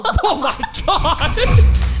Oh my god!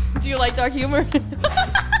 Do you like dark humor?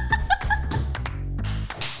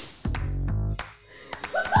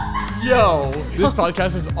 Yo, this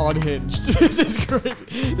podcast is unhinged. This is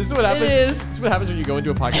crazy. This is what happens. It is. This is what happens when you go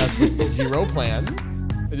into a podcast with zero plan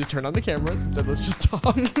and just turn on the cameras and said, let's just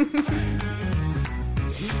talk. And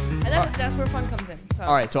that's where fun comes in. So.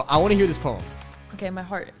 All right, so I want to hear this poem. Okay, my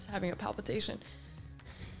heart is having a palpitation.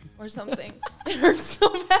 Or something. It hurts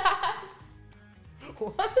so bad.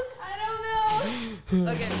 What? I don't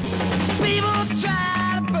know. Okay. People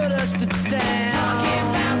try to put us to down. Talking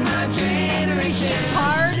about my generation.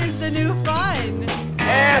 Hard is the new fun.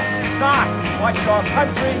 Ask not what your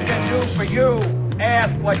country can do for you.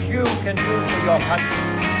 Ask what you can do for your country.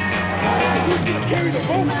 Carry the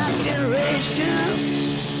vote. My generation.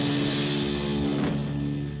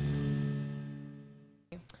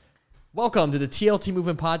 Welcome to the TLT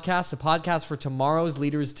Movement Podcast, a podcast for tomorrow's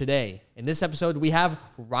leaders today. In this episode, we have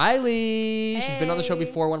Rylee. She's been on the show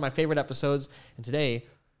before, one of my favorite episodes. And today,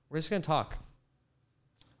 we're just going to talk.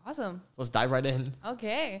 Awesome. So let's dive right in.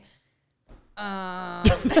 Okay.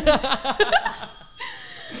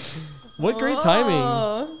 What great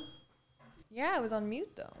timing. Yeah, I was on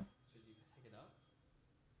mute though.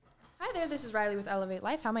 Hi there, this is Rylee with Elevate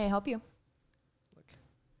Life. How may I help you?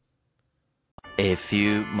 A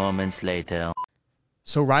few moments later.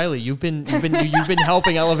 So Rylee, you've been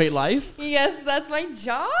helping elevate life? Yes, that's my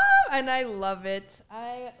job, and I love it.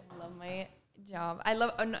 I love my job.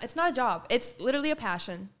 No, it's not a job. It's literally a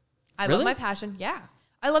passion. I Really? love my passion. Yeah,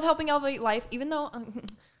 I love helping elevate life. Even though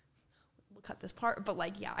we'll cut this part, but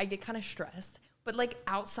like, yeah, I get kind of stressed. But like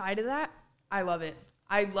outside of that, I love it.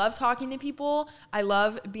 I love talking to people. I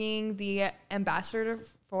love being the ambassador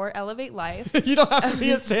for Elevate Life. You don't have to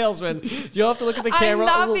be a salesman. You don't have to look at the camera.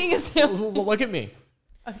 I'm not being a salesman. Look at me.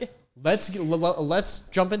 Okay. Let's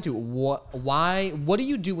jump into what do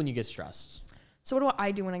you do when you get stressed? So what do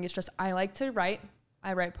I do when I get stressed? I like to write.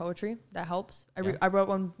 I write poetry. That helps. I wrote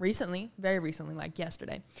one recently, very recently, like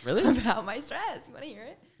yesterday. Really? About my stress. You want to hear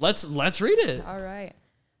it? Let's read it. All right.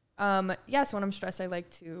 So when I'm stressed, I like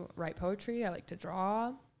to write poetry. I like to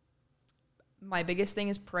draw. My biggest thing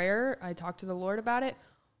is prayer. I talk to the Lord about it.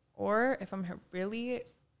 Or if I'm really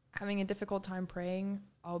having a difficult time praying,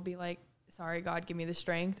 I'll be like, sorry, God, give me the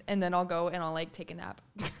strength. And then I'll go and I'll like take a nap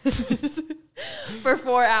for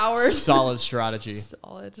 4 hours. Solid strategy.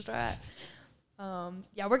 Solid strat.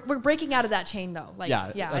 We're breaking out of that chain though. Like,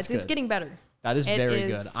 it's getting better. That is very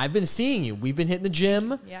good. I've been seeing you. We've been hitting the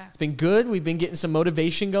gym. Yeah. It's been good. We've been getting some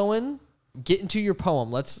motivation going. Get into your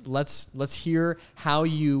poem. Let's hear how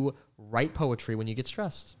you write poetry when you get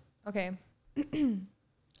stressed. Okay.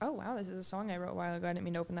 Oh wow, this is a song I wrote a while ago. I didn't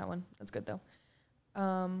mean to open that one. That's good though.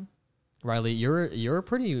 Rylee, you're a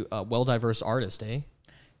pretty well diverse artist, eh?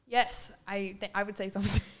 Yes, I would say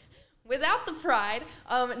something without the pride.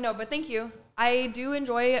 No, but thank you. I do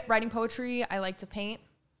enjoy writing poetry. I like to paint.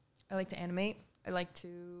 I like to animate. I like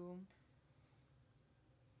to.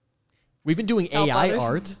 We've been doing AI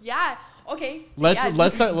art. Yeah. Okay. Let's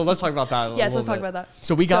talk about that. Yes, let's talk about that.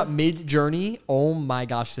 So we got Mid-Journey. Oh my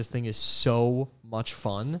gosh, this thing is so much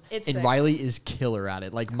fun. It's and sick. Rylee is killer at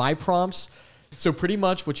it. Like my prompts. So pretty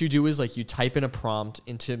much what you do is like you type in a prompt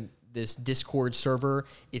into this Discord server.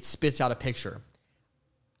 It spits out a picture.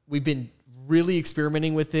 We've been really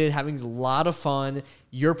experimenting with it, having a lot of fun.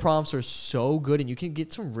 Your prompts are so good, and you can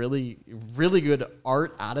get some really, really good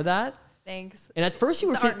art out of that. Thanks. And at first you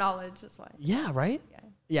were art knowledge. That's why. Yeah, right? Yeah.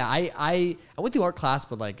 Yeah, I went through art class,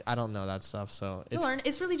 but like I don't know that stuff. So You learn.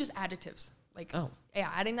 It's really just adjectives. Like,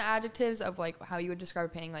 adding the adjectives of like how you would describe a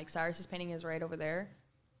painting. Like Cyrus's painting is right over there.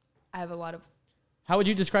 I have a lot of. How would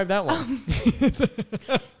you describe that one?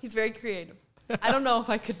 He's very creative. I don't know if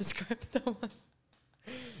I could describe that one.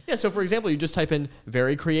 Yeah, so for example, you just type in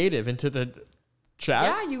very creative into the chat.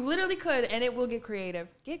 Yeah, you literally could, and it will get creative.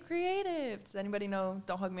 Get creative. Does anybody know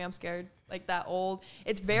Don't Hug Me, I'm Scared? Like that old.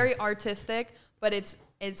 It's very artistic, but it's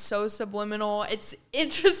so subliminal. It's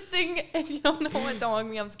interesting if you don't know what Don't Hug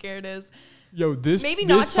Me, I'm Scared is. Yo, Maybe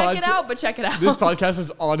not check it out, but check it out. This podcast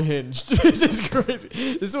is unhinged. This is crazy.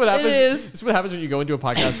 This is what happens. It is. This is what happens when you go into a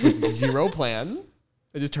podcast with zero plan.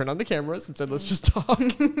 I just turn on the cameras and said, let's just talk.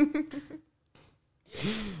 And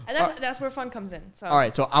that's where fun comes in. So. All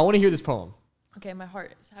right, so I want to hear this poem. Okay, my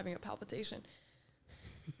heart is having a palpitation.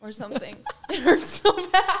 Or something. It hurts so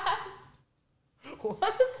bad. What?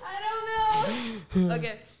 I don't know.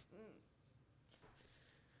 Okay.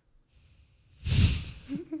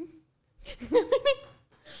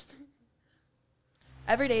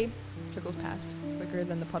 Every day trickles past, quicker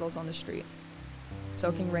than the puddles on the street.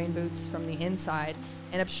 Soaking rain boots from the inside,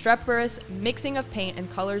 an obstreperous mixing of paint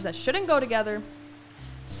and colors that shouldn't go together.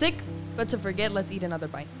 Sick, but to forget, let's eat another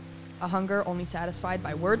bite. A hunger only satisfied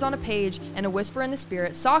by words on a page and a whisper in the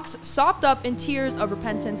spirit, socks sopped up in tears of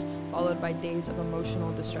repentance, followed by days of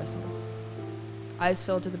emotional distressments. Eyes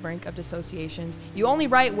filled to the brink of dissociations. You only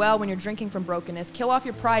write well when you're drinking from brokenness. Kill off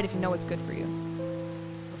your pride if you know it's good for you.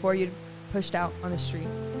 Before you're pushed out on the street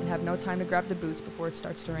and have no time to grab the boots before it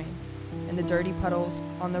starts to rain, and the dirty puddles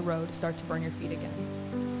on the road start to burn your feet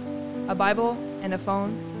again. A Bible and a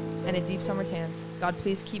phone and a deep summer tan. God,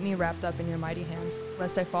 please keep me wrapped up in your mighty hands,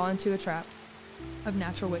 lest I fall into a trap of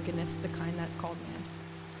natural wickedness, the kind that's called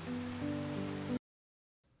man.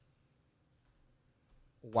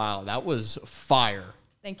 Wow, that was fire.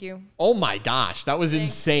 Thank you. Oh my gosh, that was Thanks.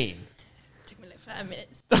 insane. Took me like 5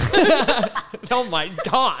 minutes. Oh my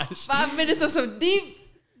gosh. 5 minutes of some deep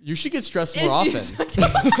You should get stressed more issues. often.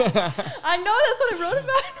 I know, that's what I wrote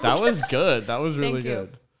about. That was good. That was really Thank you.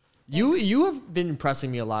 good. You have been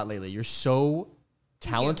impressing me a lot lately. You're so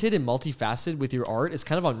talented and multifaceted with your art. It's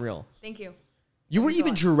kind of unreal. Thank you. You were Thanks a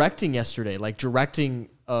even lot. directing yesterday, like directing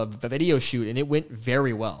a video shoot, and it went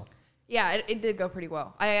very well. Yeah, it did go pretty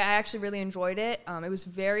well. I actually really enjoyed it. It was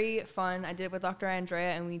very fun. I did it with Dr.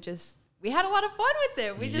 Andrea, and we had a lot of fun with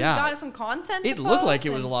it. We just Yeah. got some content. It to looked like post, it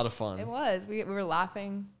was a and lot of fun. It was. We were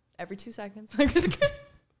laughing every 2 seconds. Like, it was good.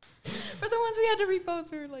 For the ones we had to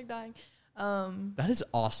repost, we were like dying. That is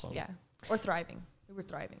awesome. Yeah, or thriving. We were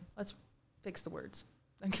thriving. Let's fix the words.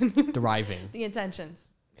 Thriving. The intentions.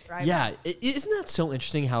 Thriving. Yeah, isn't that so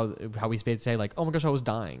interesting how we say like, oh my gosh, I was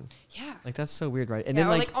dying. Yeah. Like that's so weird, right? And Yeah,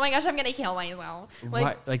 then or like, oh my gosh, I'm gonna kill myself. Like,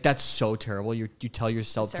 right, like that's so terrible. You tell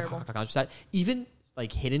yourself It's terrible. that. Even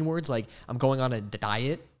like hidden words like I'm going on a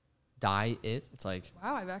diet. It's like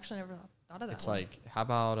wow, I've actually never thought of that. it's one. like how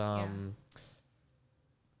about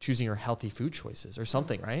choosing your healthy food choices or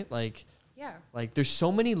something, right? Like there's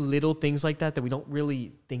so many little things like that we don't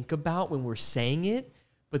really think about when we're saying it,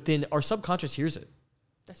 but then our subconscious hears it.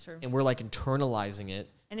 That's true. And we're like internalizing it.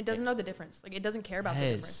 And it doesn't know the difference. Like, it doesn't care about the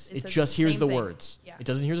difference. It says just the hears same the thing. words. Yeah. It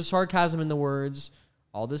doesn't hear the sarcasm in the words,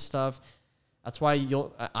 all this stuff. That's why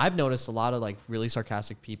I've noticed a lot of like really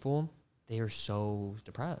sarcastic people, they are so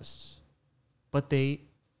depressed. But they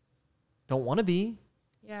don't want to be.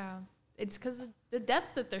 Yeah. It's because the death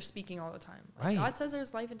that they're speaking all the time. Like, Right. God says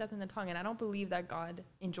there's life and death in the tongue, and I don't believe that God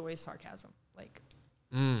enjoys sarcasm. Like,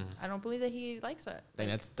 I don't believe that he likes it. Dang,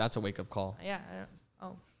 Like, that's a wake-up call. yeah. I don't,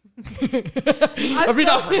 oh. I mean,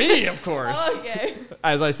 not for me, of course. Okay.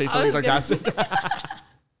 As I say something was gonna- sarcastic.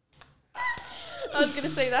 I was going to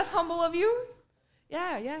say, that's humble of you.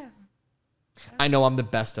 Yeah. I know I'm the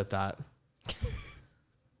best at that.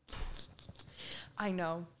 I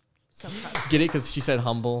know. Sometimes. Get it? Because she said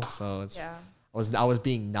humble, so it's. Yeah. I was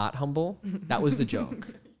being not humble. That was the joke.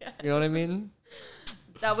 You know what I mean?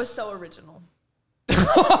 That was so original.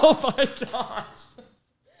 Oh my gosh.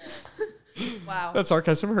 Wow. That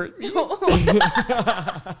sarcasm hurt me. You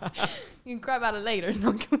can cry about it later. No,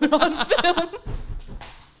 on film.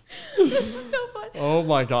 That's so funny. Oh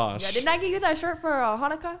my gosh. Yeah, didn't I get you that shirt for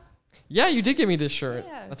Hanukkah? Yeah, you did give me this shirt.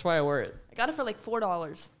 Yeah. That's why I wear it. I got it for like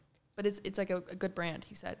 $4, but it's like a good brand.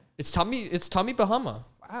 He said. It's Tommy Bahama.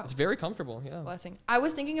 Wow. It's very comfortable. Yeah. Blessing. I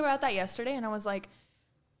was thinking about that yesterday, and I was like,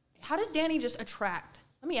 how does Danny just attract?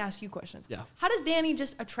 Let me ask you questions. Yeah. How does Danny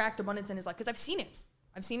just attract abundance in his life? Because I've seen it.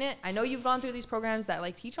 I know you've gone through these programs that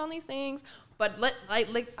like teach on these things, but I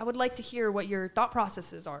would like to hear what your thought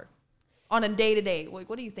processes are on a day to day. Like,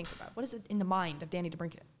 what do you think about? What is it in the mind of Danny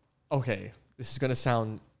DeBrinket? Okay, this is gonna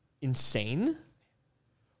sound insane,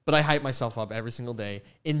 but I hype myself up every single day,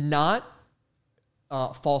 and not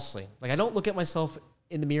falsely. Like I don't look at myself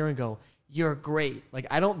in the mirror and go, "You're great." Like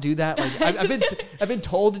I don't do that. Like I've been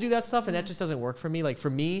told to do that stuff, and that just doesn't work for me. Like for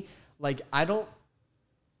me, like I don't.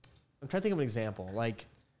 I'm trying to think of an example. Like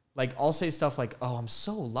I'll say stuff like, "Oh, I'm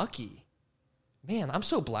so lucky, man. I'm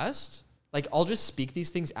so blessed." Like I'll just speak these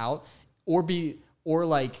things out,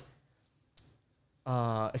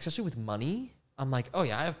 especially with money. I'm like, "Oh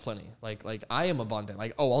yeah, I have plenty. Like I am abundant.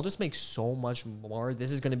 Like oh, I'll just make so much more.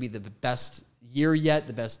 This is going to be the best year yet,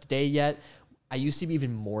 the best day yet." I used to be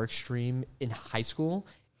even more extreme in high school.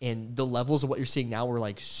 And the levels of what you're seeing now were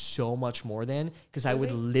like so much more than, because I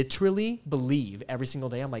would literally believe every single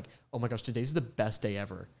day. I'm like, oh my gosh, today's the best day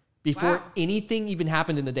ever. Before anything even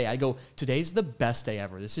happened in the day, I go, today's the best day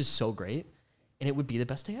ever. This is so great. And it would be the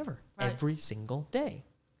best day ever every single day.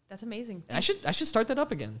 That's amazing. And I should start that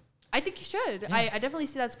up again. I think you should. Yeah. I definitely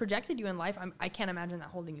see that's projected you in life. I can't imagine that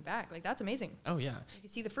holding you back. Like, that's amazing. Oh, yeah. You can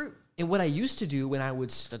see the fruit. And what I used to do when I would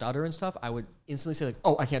stutter and stuff, I would instantly say like,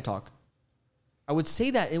 oh, I can't talk. I would say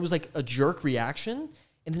that. It was like a jerk reaction.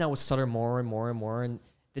 And then I would stutter more and more and more. And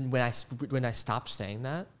then when I stopped saying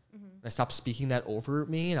that, And I stopped speaking that over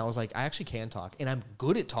me, and I was like, I actually can talk, and I'm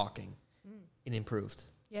good at talking. It improved.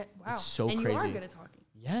 Yeah, wow. It's so and crazy. you are good at talking.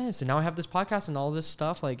 Yes, and now I have this podcast and all this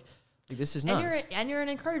stuff. Like this is nuts. And you're an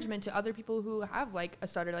encouragement to other people who have like a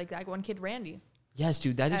stutter, like that one kid, Randy. Yes,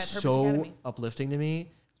 dude, that is Purpose so Academy. uplifting to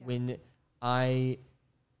me when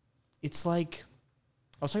it's like,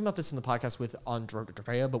 I was talking about this in the podcast with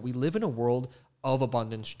Andrea, but we live in a world of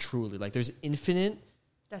abundance, truly. Like there's infinite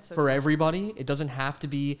That's so for cool. everybody. It doesn't have to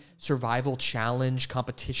be survival, challenge,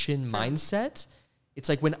 competition mindset. It's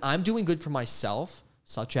like when I'm doing good for myself,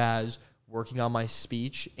 such as working on my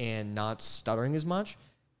speech and not stuttering as much,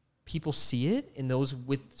 people see it, and those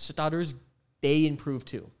with stutters, they improve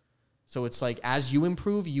too. So it's like as you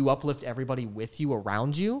improve, you uplift everybody with you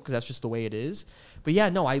around you, because that's just the way it is. But yeah,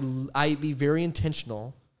 no, I be very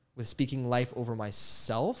intentional with speaking life over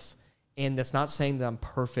myself, and that's not saying that I'm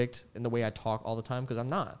perfect in the way I talk all the time, because I'm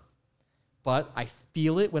not. But I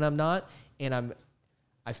feel it when I'm not, and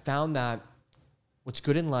I found that what's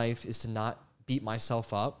good in life is to not beat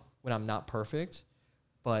myself up when I'm not perfect,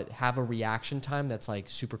 but have a reaction time that's like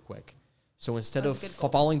super quick. So instead That's of a good goal.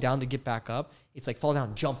 falling down to get back up, it's like fall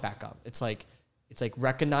down, jump back up. It's like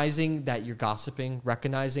recognizing that you're gossiping,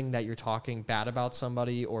 recognizing that you're talking bad about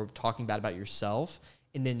somebody or talking bad about yourself,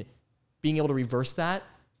 and then being able to reverse that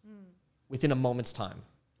within a moment's time.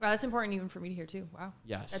 Wow, that's important even for me to hear too. Wow.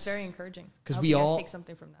 Yes. That's very encouraging. 'Cause I hope we you guys all- take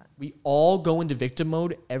something from that. We all go into victim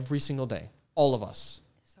mode every single day, all of us.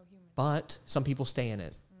 So human. But some people stay in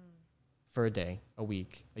it for a day, a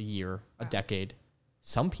week, a year, a decade.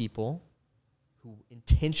 Some people who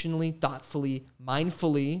intentionally, thoughtfully,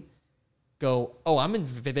 mindfully go, oh, I'm in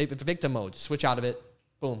victim mode. Switch out of it.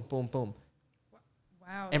 Boom, boom, boom.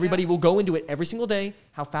 Wow. Everybody yeah. will go into it every single day.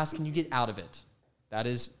 How fast can you get out of it? That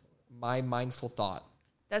is my mindful thought.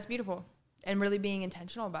 That's beautiful. And really being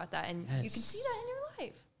intentional about that. And you can see Yes. that in your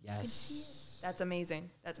life. You can see Yes. it. That's amazing.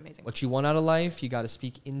 That's amazing. What you want out of life, you got to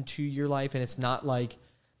speak into your life. And it's not like,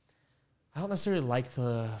 I don't necessarily like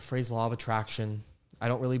the phrase law of attraction. I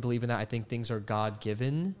don't really believe in that. I think things are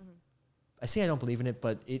God-given. I say I don't believe in it,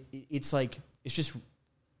 but it's like, it's just,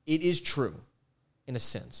 it is true in a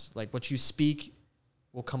sense. Like what you speak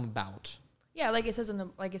will come about. Yeah, like it says in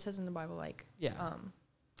the Bible, like Yeah.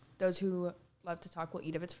 those who love to talk will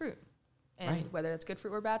eat of its fruit. And Right. whether it's good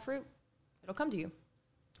fruit or bad fruit, it'll come to you.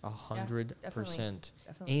 100%.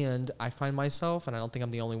 Definitely. And I find myself, and I don't think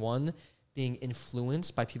I'm the only one, being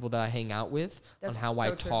influenced by people that I hang out with That's on how I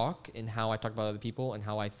so true. talk and how I talk about other people and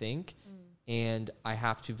how I think. And I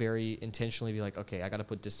have to very intentionally be like, okay, I got to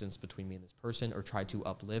put distance between me and this person or try to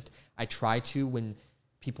uplift. I try to, when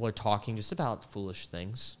people are talking just about foolish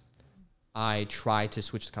things, I try to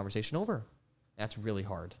switch the conversation over. That's really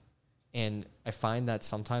hard. And I find that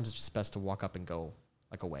sometimes it's just best to walk up and go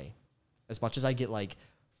like away. As much as I get like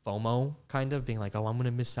FOMO kind of being like, oh, I'm going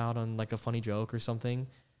to miss out on like a funny joke or something.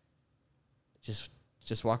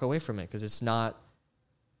 Just walk away from it, because it's not,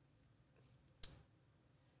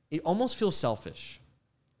 it almost feels selfish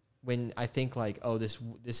when I think like, oh, this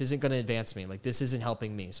isn't going to advance me. Like this isn't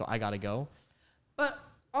helping me. So I got to go. But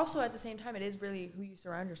also at the same time, it is really who you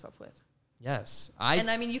surround yourself with. Yes. And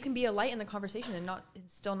I mean, you can be a light in the conversation and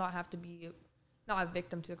still not have to be, not a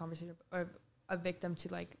victim to the conversation or a victim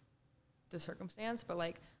to like the circumstance, but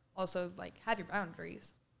like also like have your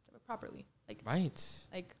boundaries properly.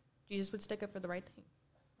 Like Jesus would stick up for the right thing.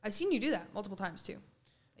 I've seen you do that multiple times too.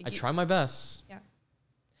 Like I try my best. Yeah.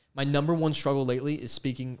 My number one struggle lately is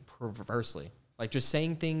speaking perversely. Like just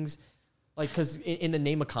saying things like, because in the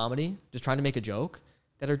name of comedy, just trying to make a joke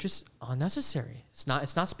that are just unnecessary. It's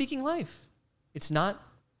not speaking life. It's not,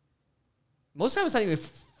 most times it's not even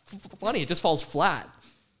funny. It just falls flat.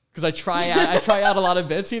 Because I try out a lot of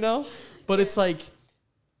bits, but it's like,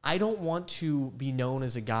 I don't want to be known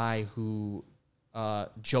as a guy who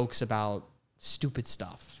jokes about stupid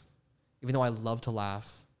stuff, even though I love to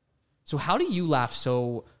laugh. So how do you laugh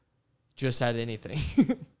so just at anything?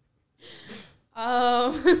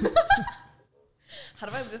 How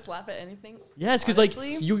do I just laugh at anything? Yes, because like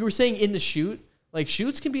Honestly? you were saying in the shoot, like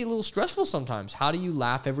shoots can be a little stressful sometimes. How do you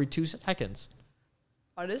laugh every 2 seconds?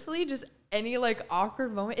 Honestly, just any like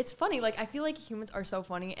awkward moment. It's funny. Like I feel like humans are so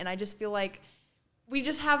funny, and I just feel like we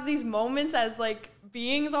just have these moments as like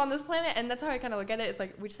beings on this planet, and that's how I kind of look at it. It's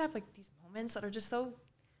like we just have like these moments that are just so,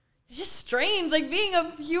 it's just strange. Like being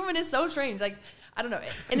a human is so strange. Like I don't know,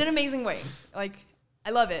 in an amazing way. Like I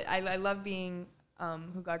love it. I love being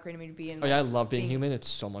who God created me to be. And Oh yeah, I love being human. It's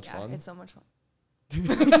so much fun. It's so much fun.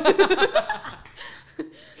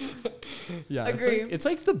 Yeah, Agree. It's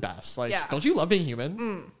like the best. Like, Yeah. don't you love being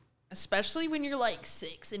human? Especially when you're like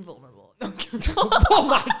 6 and vulnerable. Oh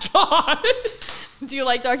my god! Do you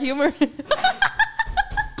like dark humor?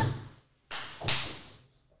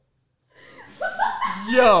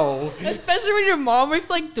 Yo. Especially when your mom works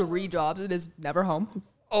like 3 jobs and is never home.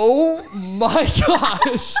 Oh my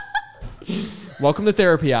gosh. Welcome to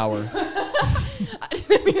therapy hour. I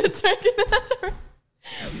didn't mean to turn into that term.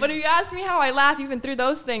 But if you ask me how I laugh even through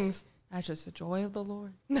those things, that's just the joy of the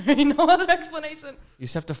Lord. There ain't no other explanation. You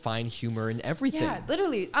just have to find humor in everything. Yeah,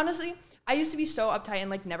 literally. Honestly, I used to be so uptight and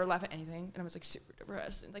like never laugh at anything, and I was like super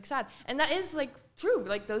depressed and like sad. And that is like true.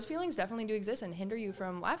 Like those feelings definitely do exist and hinder you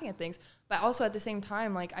from laughing at things. But also at the same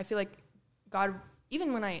time, like I feel like God,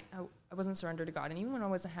 even when I wasn't surrendered to God, and even when I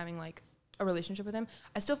wasn't having like a relationship with Him,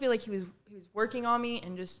 I still feel like He was working on me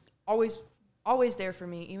and just always there for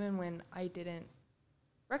me, even when I didn't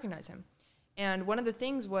recognize Him. And one of the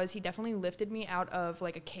things was He definitely lifted me out of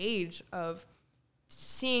like a cage of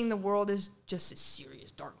seeing the world as just a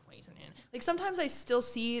serious dark place. And like sometimes I still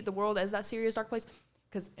see the world as that serious dark place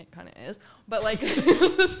because it kind of is. But like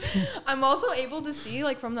I'm also able to see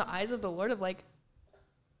like from the eyes of the Lord of like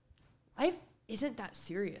life isn't that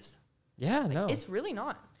serious. Yeah, Like, no. it's really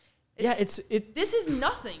not. It's This is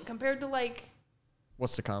nothing compared to like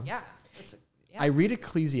what's to come. yeah. I read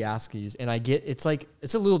Ecclesiastes and I get it's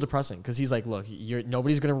a little depressing because he's like, look,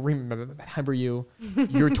 nobody's gonna remember you.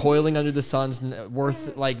 You're toiling under the sun's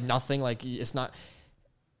worth like nothing. Like it's not.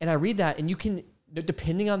 And I read that, and you can,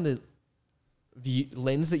 depending on the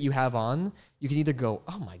lens that you have on, you can either go,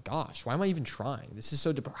 oh my gosh, why am I even trying? This is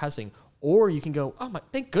so depressing. Or you can go, oh my,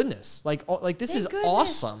 thank goodness. Like this is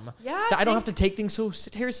awesome. Yeah. That I don't have to take things so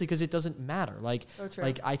seriously because it doesn't matter. Like, So true.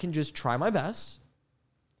 like I can just try my best,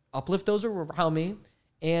 uplift those around me,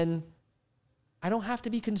 and I don't have to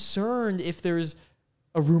be concerned if there's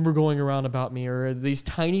a rumor going around about me or these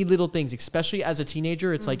tiny little things, especially as a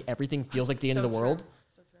teenager. It's like everything feels like the end of the world.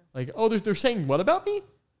 So true. Like, oh, they're saying what about me?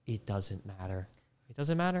 It doesn't matter. It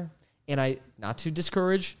doesn't matter. And not to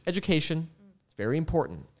discourage education, it's very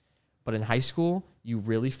important. But in high school, you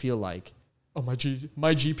really feel like, oh, my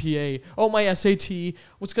GPA, oh, my SAT,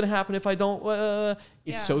 what's going to happen if I don't?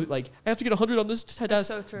 It's so like, I have to get 100 on this test.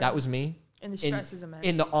 so true. That was me. And the stress is immense.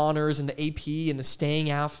 In the honors and the AP and the staying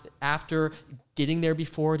after, getting there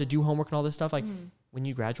before to do homework and all this stuff. Like when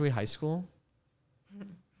you graduate high school.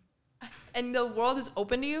 And the world is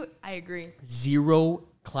open to you. I agree. 0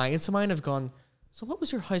 clients of mine have gone, so what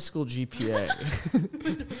was your high school GPA?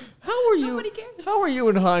 How were you? Nobody cares. How were you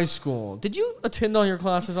in high school? Did you attend all your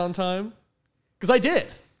classes on time? Because I did.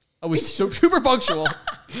 I was super punctual.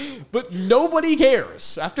 But nobody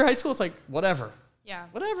cares. After high school, it's like, whatever. Yeah.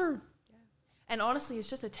 Whatever. And honestly, it's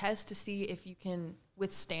just a test to see if you can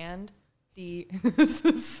withstand the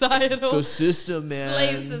societal The system, man.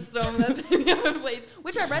 slave system that they have in place,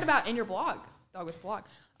 which I read about in your blog, Dog with Blog.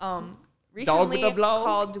 Recently with a blog.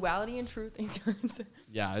 called Duality and Truth.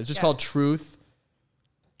 Yeah, it's just called Truth.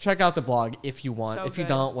 Check out the blog if you want. So if you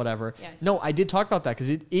good. don't, whatever. Yes. No, I did talk about that because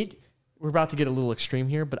we're about to get a little extreme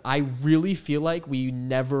here, but I really feel like we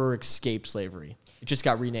never escaped slavery. It just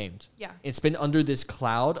got renamed. Yeah. It's been under this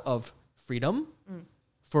cloud of freedom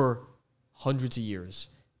for hundreds of years.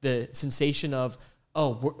 The sensation of,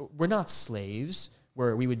 oh, we're not slaves,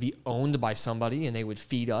 where we would be owned by somebody and they would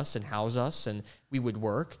feed us and house us and we would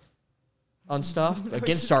work on stuff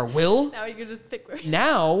against our will. Now you can just pick where.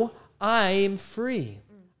 Now I am free.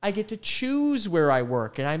 I get to choose where I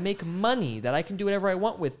work and I make money that I can do whatever I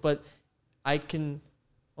want with, but I can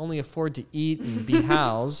only afford to eat and be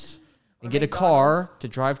housed and get a car to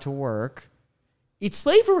drive to work. It's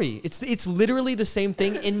slavery. It's literally the same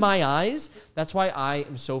thing in my eyes. That's why I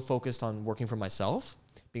am so focused on working for myself,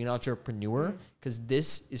 being an entrepreneur, because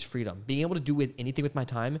this is freedom. Being able to do anything with my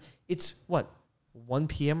time. It's 1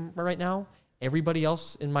 p.m. right now. Everybody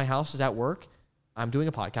else in my house is at work. I'm doing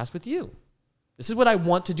a podcast with you. This is what I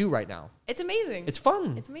want to do right now. It's amazing. It's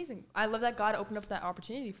fun. It's amazing. I love that God opened up that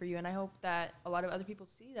opportunity for you, and I hope that a lot of other people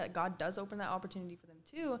see that God does open that opportunity for them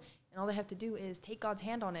too, and all they have to do is take God's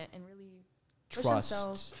hand on it and really push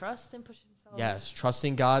themselves, trust and push themselves. Yes,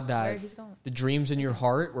 trusting God that where He's going. the dreams in your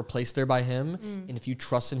heart were placed there by Him, and if you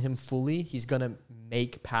trust in Him fully, He's going to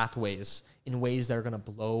make pathways in ways that are going to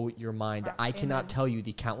blow your mind. I cannot tell you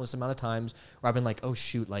the countless amount of times where I've been like, oh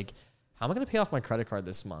shoot, like how am I going to pay off my credit card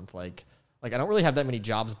this month? Like I don't really have that many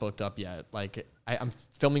jobs booked up yet. Like I'm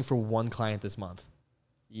filming for 1 client this month.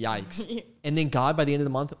 Yikes. And then God, by the end of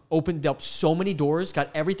the month, opened up so many doors, got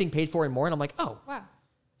everything paid for and more. And I'm like, oh, Wow.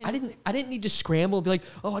 I didn't need to scramble and be like,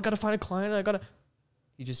 oh, I got to find a client.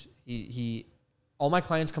 He all my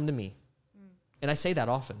clients come to me. And I say that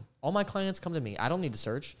often. All my clients come to me. I don't need to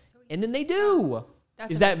search. And then they do.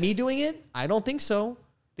 That's Is that me doing it? I don't think so.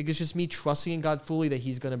 I think it's just me trusting in God fully that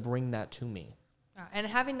He's going to bring that to me. And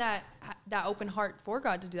having that open heart for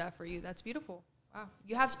God to do that for you, that's beautiful. Wow.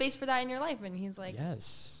 You have space for that in your life. And he's like,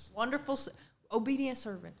 yes, wonderful, obedient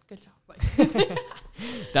servant. Good job.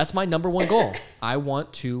 that's my number one goal. I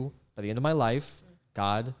want to, by the end of my life,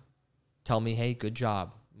 God tell me, hey, good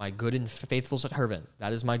job. My good and faithful servant.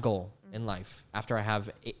 That is my goal in life after I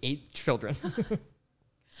have 8 children.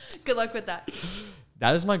 Good luck with that.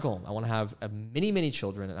 That is my goal. I want to have many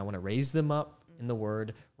children, and I want to raise them up in the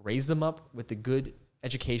Word, raise them up with the good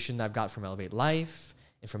education I've got from Elevate Life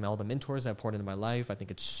and from all the mentors I've poured into my life. I think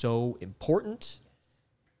it's so important,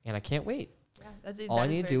 and I can't wait. Yeah, all I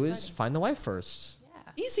need to do is find the wife first.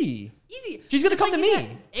 Yeah. Easy. Easy. She's going to come to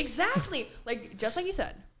me. Exactly. Like, just like you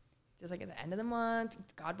said. Just like at the end of the month,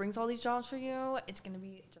 God brings all these jobs for you. It's going to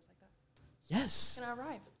be just like that. Yes. It's going to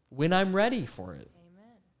arrive. When I'm ready for it.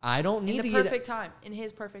 Amen. I don't need in the perfect time. In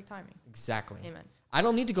his perfect timing. Exactly. Amen. I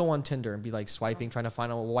don't need to go on Tinder and be like swiping, trying to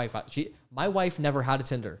find a wife. My wife never had a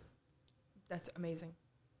Tinder. That's amazing.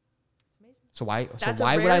 It's amazing. So why That's would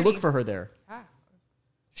I look rarity. for her there? Ah.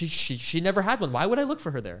 She never had one. Why would I look for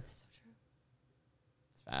her there? That's so true.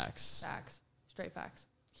 It's facts. Facts. Straight facts.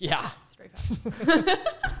 Yeah. Straight facts.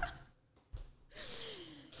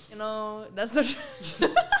 You know, that's so true.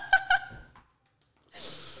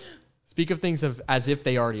 Speak of things as if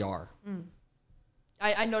they already are.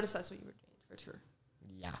 I noticed that's what you were doing for sure.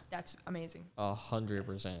 Yeah. That's amazing.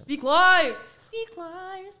 100%. Speak live. Speak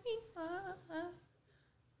live. Speak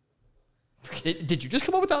live. Did you just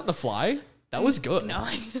come up with that on the fly? That was good. No,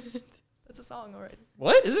 I didn't. That's a song already.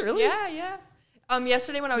 What? Is it really? Yeah.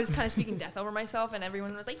 Yesterday when I was kind of speaking death over myself and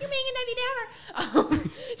everyone was like, "You're making Debbie Downer,"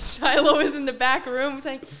 Shiloh was in the back room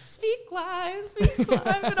saying, "Speak live, speak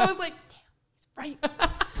live," and I was like, "Damn, he's right,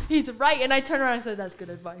 he's right." And I turned around and said, "That's good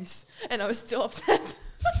advice," and I was still upset.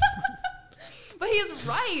 But he's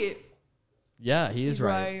right. Yeah, he is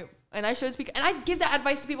right. And I should speak. And I give that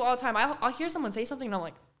advice to people all the time. I'll hear someone say something and I'm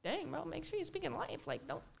like, "Dang, bro, make sure you speak in life. Like,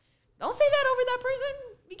 don't say that over that person.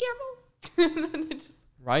 Be careful." And then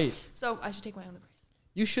Right. so I should take my own advice.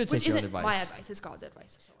 You should take your own advice. My advice. It's God's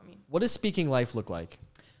advice. So I mean, what does speaking life look like?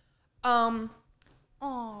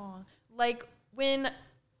 Like when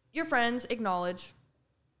your friends acknowledge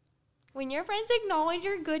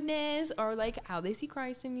your goodness, or like how they see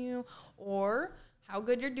Christ in you, or how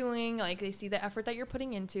good you're doing, like they see the effort that you're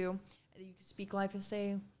putting into, you can speak life and say,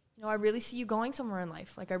 you know, I really see you going somewhere in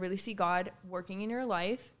life. Like I really see God working in your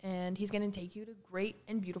life, and he's going to take you to great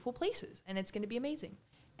and beautiful places, and it's going to be amazing.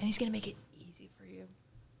 And he's going to make it easy for you.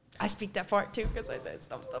 I speak that part too because I did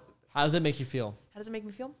some stuff. How does it make you feel? How does it make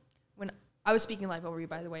me feel? When I was speaking life over you,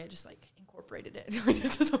 by the way, I just like incorporated it.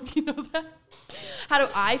 Just so you know that. How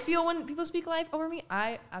do I feel when people speak life over me?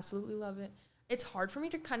 I absolutely love it. It's hard for me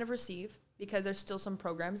to kind of receive because there's still some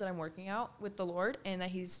programs that I'm working out with the Lord and that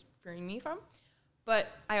he's freeing me from. But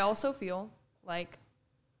I also feel like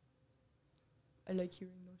I like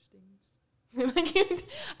hearing those things.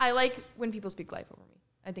 I like when people speak life over me.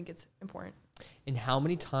 I think it's important. And how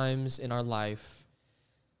many times in our life,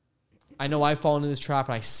 I know I've fallen into this trap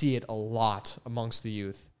and I see it a lot amongst the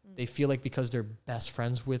youth. They feel like because they're best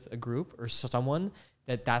friends with a group or someone,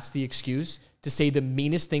 that's the excuse to say the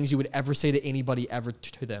meanest things you would ever say to anybody ever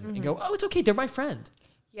to them and go, oh, it's okay, they're my friend.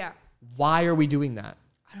 Yeah. Why are we doing that?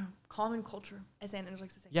 I don't know. Common culture, as Anna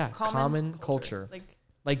likes to say. Yeah, common culture.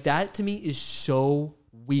 Like that to me is so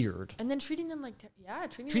weird. And then treating them like,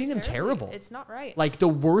 treating them terrible. It's not right. Like the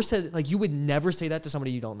worst, like you would never say that to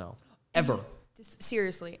somebody you don't know, ever.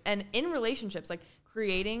 Seriously. And in relationships, like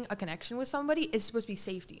creating a connection with somebody is supposed to be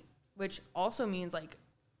safety, which also means like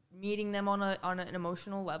meeting them on an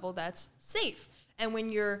emotional level that's safe. And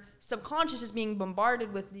when your subconscious is being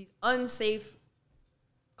bombarded with these unsafe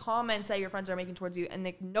comments that your friends are making towards you,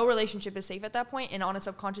 and no relationship is safe at that point, and on a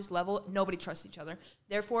subconscious level, nobody trusts each other.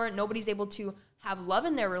 Therefore, nobody's able to have love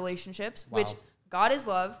in their relationships, which God is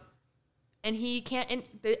love, and he can't. And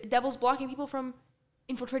the devil's blocking people from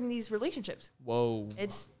infiltrating these relationships. Whoa!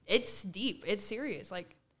 It's deep. It's serious.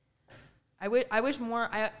 Like, I wish more.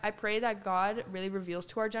 I pray that God really reveals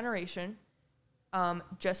to our generation,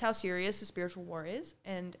 just how serious the spiritual war is,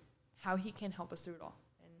 and how he can help us through it all.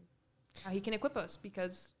 How he can equip us,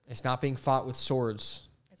 because it's not being fought with swords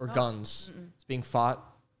or guns. It's being fought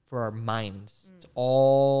for our minds. It's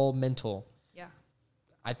all mental. Yeah.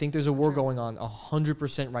 I think there's a war going on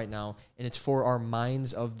 100% right now, and it's for our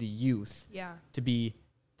minds of the youth. Yeah. To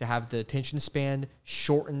have the attention span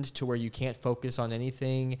shortened to where you can't focus on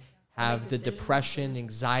anything, have the depression,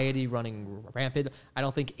 anxiety running rampant. I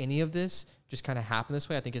don't think any of this just kind of happened this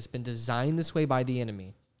way. I think it's been designed this way by the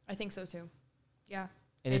enemy. I think so too. Yeah.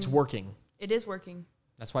 And it's working. It is working.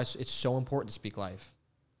 That's why it's so important to speak life.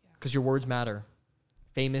 Because your words matter.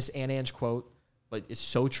 famous Ann Ange quote, but it's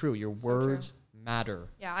so true. Your words matter.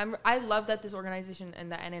 Yeah, I love that this organization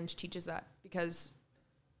and that NNG teaches that, because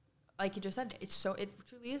like you just said, it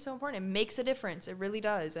truly is so important. It makes a difference. It really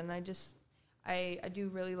does. And I do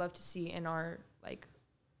really love to see in our like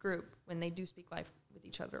group when they do speak life with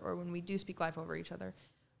each other, or when we do speak life over each other,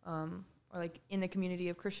 or like in the community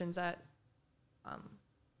of Christians that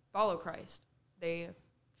follow Christ, they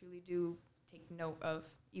truly do take note of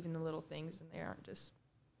even the little things, and they aren't just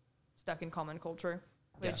stuck in common culture,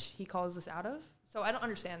 which he calls us out of. So I don't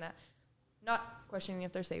understand that. Not questioning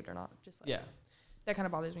if they're saved or not. Just like, that kind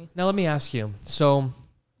of bothers me. Now let me ask you. So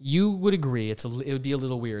you would agree it would be a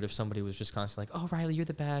little weird if somebody was just constantly like, "Oh, Rylee, you're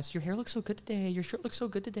the best. Your hair looks so good today. Your shirt looks so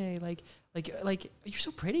good today. Like you're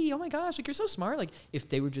so pretty. Oh my gosh, like you're so smart." Like if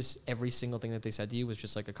they were just every single thing that they said to you was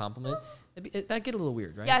just like a compliment, that'd get a little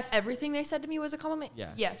weird, right? Yeah, if everything they said to me was a compliment.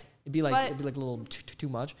 Yeah. Yes. It'd be like a little too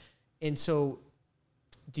much. And so,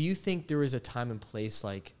 do you think there is a time and place?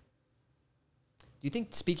 Like, do you think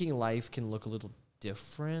speaking life can look a little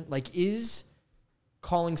different? Like, is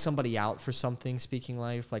calling somebody out for something speaking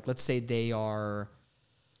life? Like, let's say they are.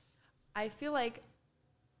 I feel like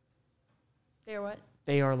they are what?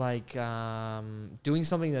 They are like doing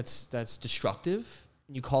something that's destructive,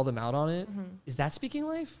 and you call them out on it. Mm-hmm. Is that speaking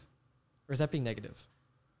life, or is that being negative?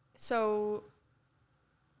 So,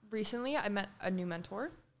 recently I met a new mentor.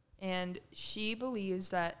 And she believes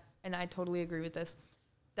that, and I totally agree with this,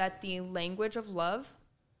 that the language of love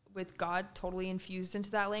with God totally infused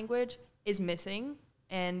into that language is missing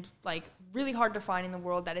and like really hard to find in the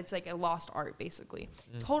world, that it's like a lost art basically.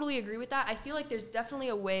 Totally agree with that. I feel like there's definitely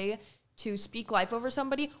a way to speak life over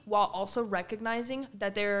somebody while also recognizing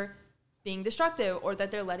that they're being destructive, or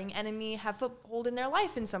that they're letting enemy have foothold in their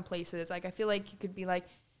life in some places. Like I feel like you could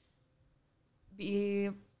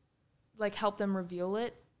help them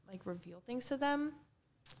reveal things to them.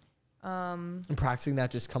 And practicing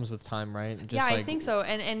that just comes with time, right? Yeah, I think so.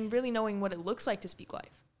 And really knowing what it looks like to speak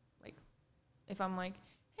life. Like, if I'm like,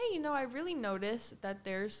 hey, I really noticed that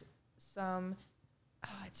there's some...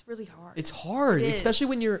 it's really hard. It's hard, especially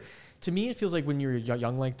when to me, it feels like when you're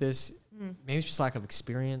young like this, maybe it's just lack of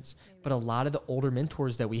experience, but a lot of the older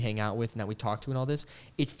mentors that we hang out with and that we talk to and all this,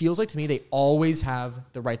 it feels like to me, they always have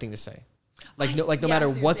the right thing to say. No matter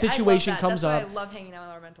seriously. what situation comes up. I love hanging out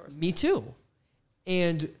with our mentors. Me too.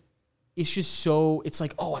 And it's just so, it's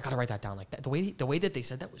like, oh, I got to write that down. Like that. The way that they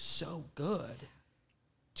said that was so good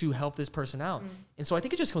to help this person out. And so I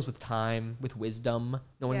think it just comes with time, with wisdom,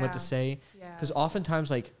 knowing what to say. Because oftentimes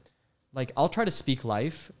like I'll try to speak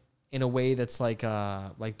life in a way that's like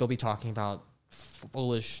they'll be talking about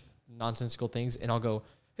foolish, nonsensical things. And I'll go,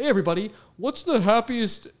 hey, everybody, what's the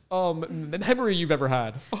happiest memory you've ever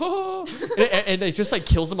had? Oh. and it just like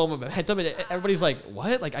kills the moment momentum. And everybody's like,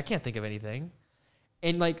 what? Like, I can't think of anything.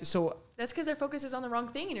 And like, so. That's because their focus is on the wrong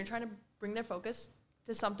thing, and you're trying to bring their focus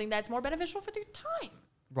to something that's more beneficial for their time.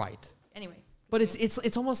 Right. Anyway. But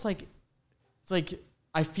it's almost like, it's like,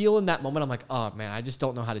 I feel in that moment, I'm like, oh man, I just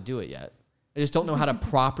don't know how to do it yet. I just don't know how to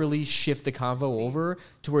properly shift the convo over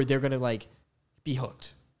to where they're going to like be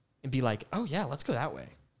hooked and be like, oh yeah, let's go that way.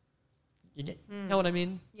 You know what I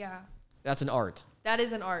mean? Yeah. That's an art. That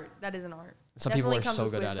is an art. Some people are so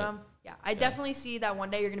good at it. Yeah, I definitely see that one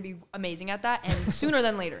day you're going to be amazing at that, and sooner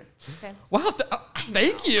than later. Okay. Wow,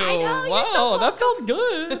 thank you. I know, wow, that felt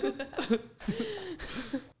good.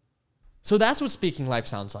 So that's what speaking life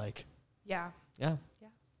sounds like. Yeah. Yeah. Yeah,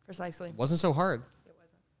 precisely. Wasn't so hard.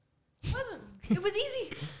 It wasn't. It was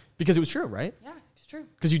easy. Because it was true, right? Yeah, it's true.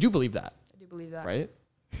 Because you do believe that. I do believe that. Right?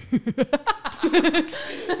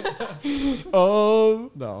 Oh,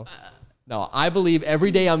 no. No, I believe every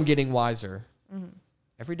day I'm getting wiser. Mm-hmm.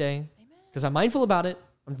 Every day. Because I'm mindful about it.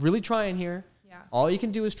 I'm really trying here. Yeah. All you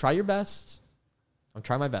can do is try your best. I'm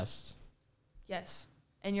trying my best. Yes.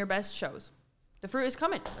 And your best shows. The fruit is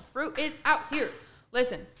coming. The fruit is out here.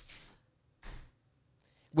 Listen.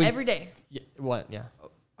 Every day. Yeah, what? Yeah.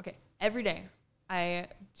 Okay. Every day I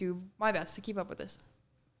do my best to keep up with this.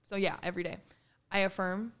 So yeah, every day. I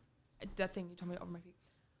affirm that thing you told me over my feet.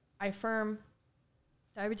 I affirm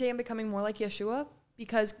that every day I'm becoming more like Yeshua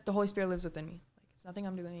because the Holy Spirit lives within me. Like, it's nothing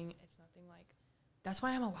I'm doing. It's nothing like, that's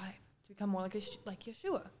why I'm alive, to become more like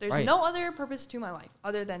Yeshua. There's no other purpose to my life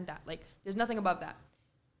other than that. Like, there's nothing above that.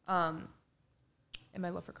 And my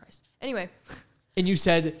love for Christ. Anyway. And you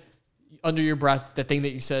said under your breath, the thing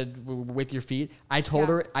that you said with your feet, I told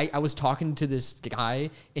her, I was talking to this guy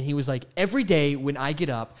and he was like, every day when I get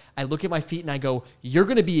up, I look at my feet and I go, you're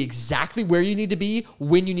going to be exactly where you need to be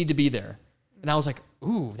when you need to be there. And I was like,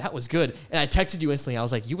 ooh, that was good. And I texted you instantly. I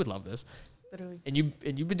was like, you would love this. Literally. And you've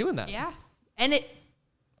been doing that. Yeah. And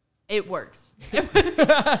It works.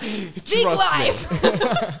 Speak life.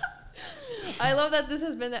 I love that this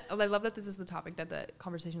has been. I love that this is the topic that the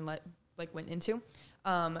conversation went into.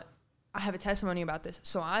 I have a testimony about this.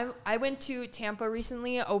 So I went to Tampa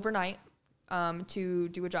recently overnight to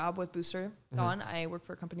do a job with Booster Thon. I work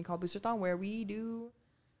for a company called Booster Thon where we do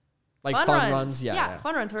like fun runs. Yeah,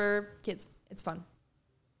 fun runs for kids. It's fun.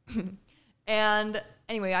 And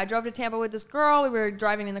anyway, I drove to Tampa with this girl. We were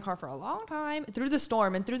driving in the car for a long time through the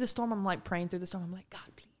storm. And through the storm, I'm like praying through the storm. I'm like, God,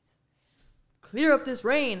 please clear up this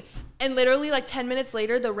rain. And literally like 10 minutes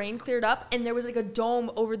later, the rain cleared up and there was like a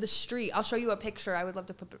dome over the street. I'll show you a picture. I would love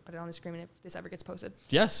to put it on the screen if this ever gets posted.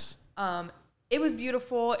 Yes. It was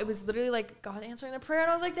beautiful. It was literally like God answering the prayer. And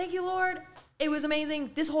I was like, thank you, Lord. It was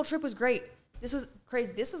amazing. This whole trip was great. This was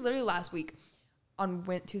crazy. This was literally last week on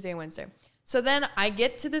Tuesday and Wednesday. So then I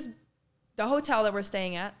get to the hotel that we're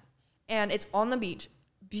staying at, and it's on the beach.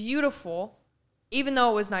 Beautiful. Even though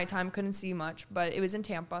it was nighttime, couldn't see much, but it was in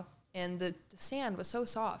Tampa, and the sand was so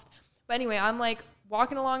soft. But anyway, I'm like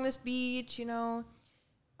walking along this beach, you know.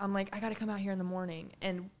 I'm like, I got to come out here in the morning.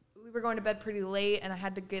 And we were going to bed pretty late, and I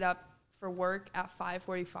had to get up for work at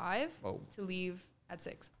 5:45 to leave at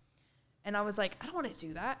 6. And I was like, I don't want to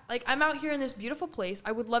do that. Like, I'm out here in this beautiful place.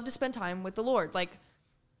 I would love to spend time with the Lord. Like,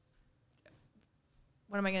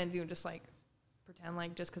 what am I going to do? Just, like, pretend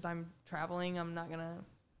like just because I'm traveling, I'm not going to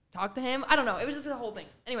talk to him? I don't know. It was just the whole thing.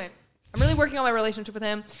 Anyway, I'm really working on my relationship with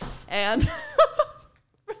him and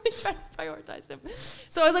really trying to prioritize him.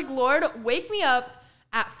 So I was like, Lord, wake me up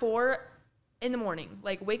at 4 in the morning.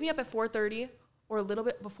 Like, wake me up at 4:30 or a little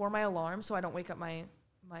bit before my alarm so I don't wake up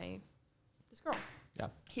this girl. Yeah.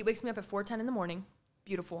 He wakes me up at 4:10 in the morning.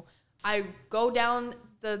 Beautiful. I go down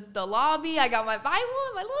the lobby. I got my Bible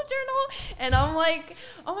and my little journal. And I'm like,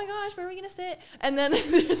 oh my gosh, where are we going to sit? And then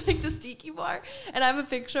there's like this tiki bar. And I have a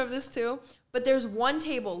picture of this too. But there's one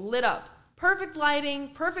table lit up. Perfect lighting.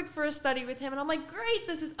 Perfect for a study with him. And I'm like, great,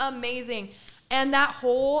 this is amazing. And that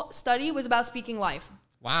whole study was about speaking life.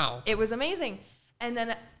 Wow. It was amazing. And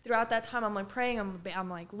then throughout that time, I'm like praying. I'm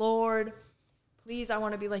like, Lord, please, I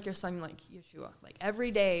want to be like your son, like Yeshua. Like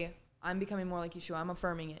every day, I'm becoming more like Yeshua. I'm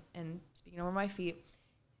affirming it and speaking over my feet.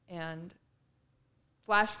 And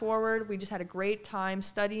flash forward, we just had a great time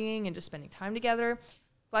studying and just spending time together.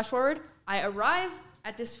 Flash forward, I arrive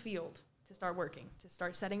at this field to start working, to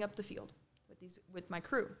start setting up the field with my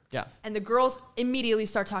crew. Yeah. And the girls immediately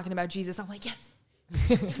start talking about Jesus. I'm like, yes,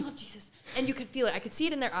 I love Jesus. And you could feel it. I could see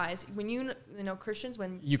it in their eyes. When you know Christians,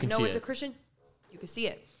 when you know it's a Christian, you can see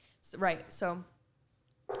it. So, right. So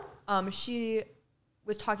she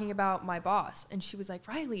was talking about my boss, and she was like,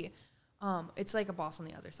 Rylee, it's like a boss on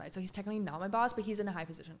the other side. So he's technically not my boss, but he's in a high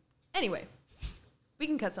position. Anyway, we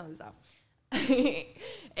can cut some of this out.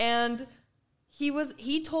 And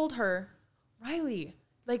he told her, Rylee,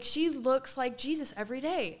 like she looks like Jesus every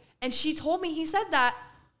day. And she told me he said that.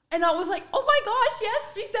 And I was like, oh my gosh, yes,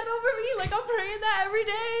 speak that over me. Like I'm praying that every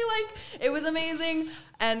day. Like it was amazing.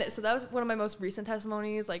 And so that was one of my most recent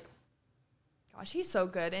testimonies. Like, gosh, he's so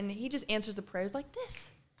good. And he just answers the prayers like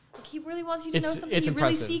this. Like he really wants you to know something. It's you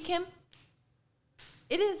impressive. really seek him.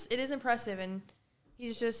 It is impressive. And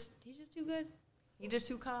he's just too good. He's just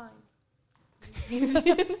too kind.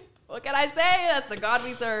 What can I say? That's the God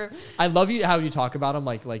we serve. I love how you talk about him.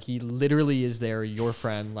 Like he literally is there, your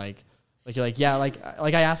friend. Like you're like, yeah, like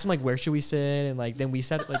I asked him like, where should we sit? And like, then we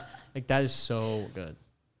said like that is so good.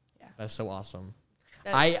 Yeah. That's so awesome.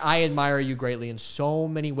 I admire you greatly in so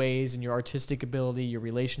many ways, in your artistic ability, your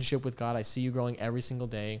relationship with God. I see you growing every single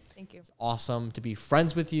day. Thank you. It's awesome to be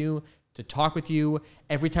friends with you, to talk with you.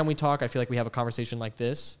 Every time we talk, I feel like we have a conversation like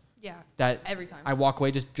this. Yeah. That every time I walk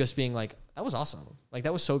away just being like, that was awesome. Like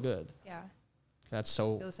that was so good. Yeah. That's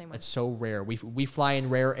so. Feel the same way. That's so rare. We fly in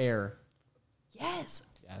rare air. Yes.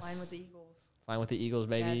 Flying with the Eagles. Flying with the Eagles,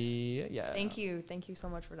 baby. Yes. Yeah. Thank you so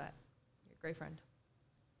much for that. You're a great friend.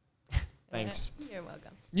 Thanks. You're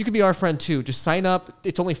welcome. You can be our friend too. Just sign up.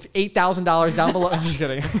 It's only $8,000 down below. I'm just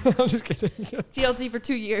kidding. I'm just kidding. TLT for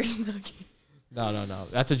 2 years. No.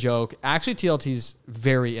 That's a joke. Actually, TLT is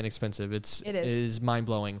very inexpensive. It is mind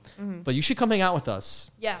blowing. Mm-hmm. But you should come hang out with us.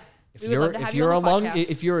 Yeah.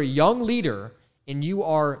 If you're a young leader and you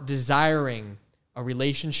are desiring a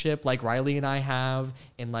relationship like Rylee and I have,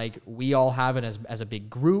 and like we all have it as a big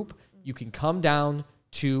group, you can come down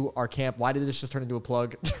to our camp. Why did this just turn into a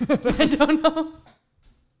plug? I don't know.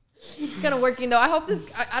 It's kind of working though. I hope this.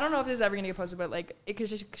 I don't know if this is ever gonna get posted, but like it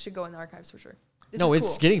should go in the archives for sure. It's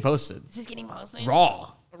cool. Getting posted. This is getting posted.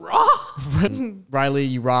 Raw.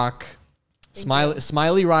 Rylee, you rock. Smiley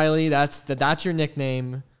Rylee. That's your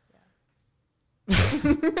nickname. Yeah.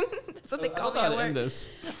 That's what they call me at work. This.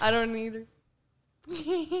 I don't either.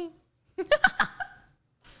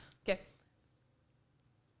 Okay.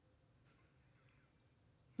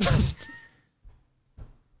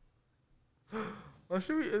 Why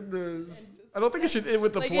should we end this? I don't think it should end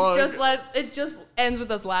with the Like plug. it just ends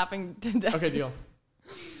with us laughing to death. Okay, deal.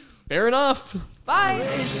 Fair enough. Bye.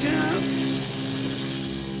 Nation.